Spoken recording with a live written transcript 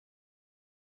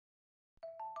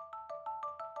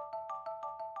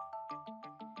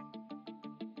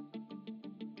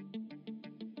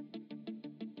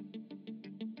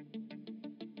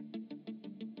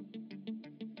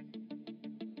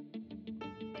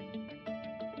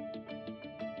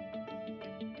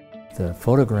The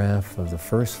photograph of the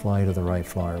first flight of the Wright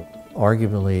flyer,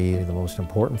 arguably the most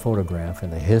important photograph in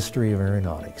the history of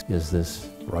aeronautics, is this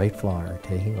Wright flyer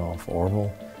taking off,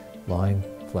 Orville lying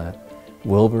flat,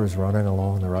 Wilbur's running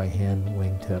along the right-hand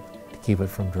wingtip to keep it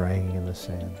from dragging in the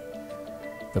sand.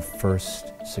 The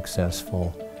first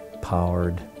successful,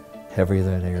 powered,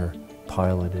 heavier-than-air,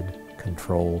 piloted,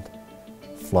 controlled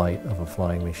flight of a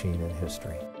flying machine in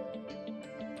history.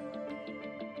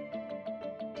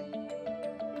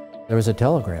 There was a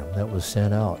telegram that was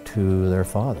sent out to their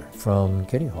father from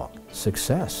Kitty Hawk.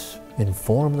 Success.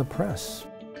 Inform the press.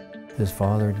 His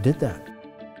father did that.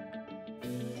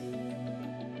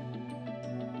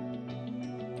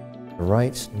 The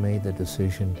Wrights made the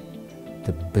decision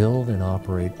to build and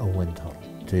operate a wind tunnel,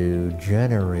 to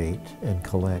generate and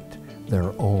collect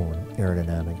their own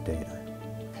aerodynamic data.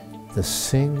 The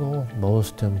single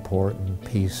most important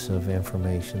piece of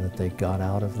information that they got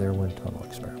out of their wind tunnel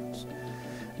experiments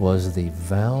was the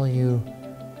value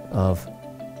of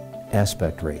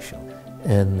aspect ratio.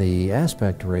 And the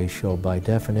aspect ratio, by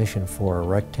definition, for a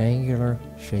rectangular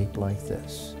shape like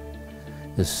this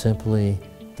is simply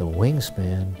the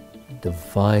wingspan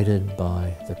divided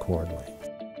by the chord length.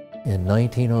 In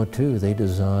 1902, they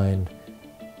designed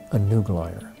a new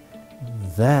glider.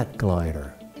 That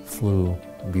glider flew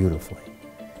beautifully.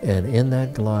 And in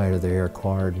that glider, they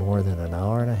acquired more than an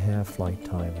hour-and-a-half flight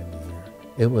time in the air.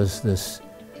 It was this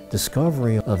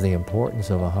discovery of the importance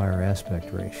of a higher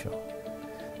aspect ratio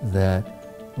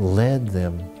that led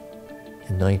them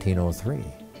in 1903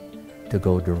 to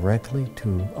go directly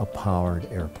to a powered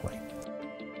airplane.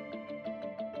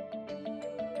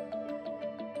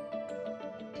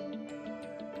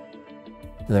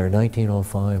 Their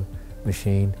 1905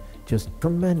 machine, just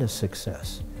tremendous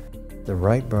success. The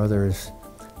Wright brothers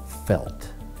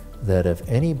felt that if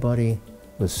anybody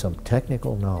with some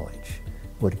technical knowledge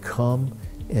would come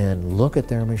and look at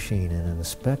their machine and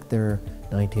inspect their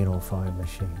 1905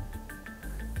 machine,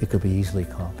 it could be easily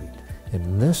copied.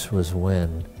 And this was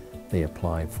when they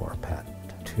applied for a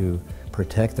patent to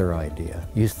protect their idea.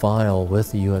 You file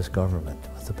with the US government,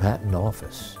 with the patent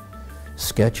office,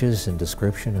 sketches and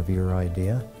description of your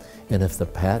idea, and if the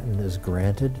patent is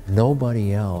granted,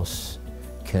 nobody else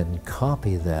can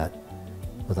copy that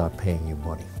without paying you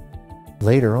money.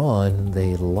 Later on,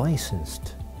 they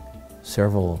licensed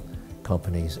several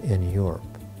companies in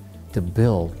Europe to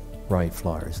build Wright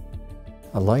flyers.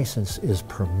 A license is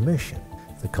permission.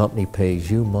 The company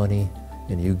pays you money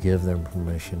and you give them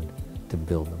permission to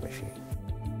build the machine.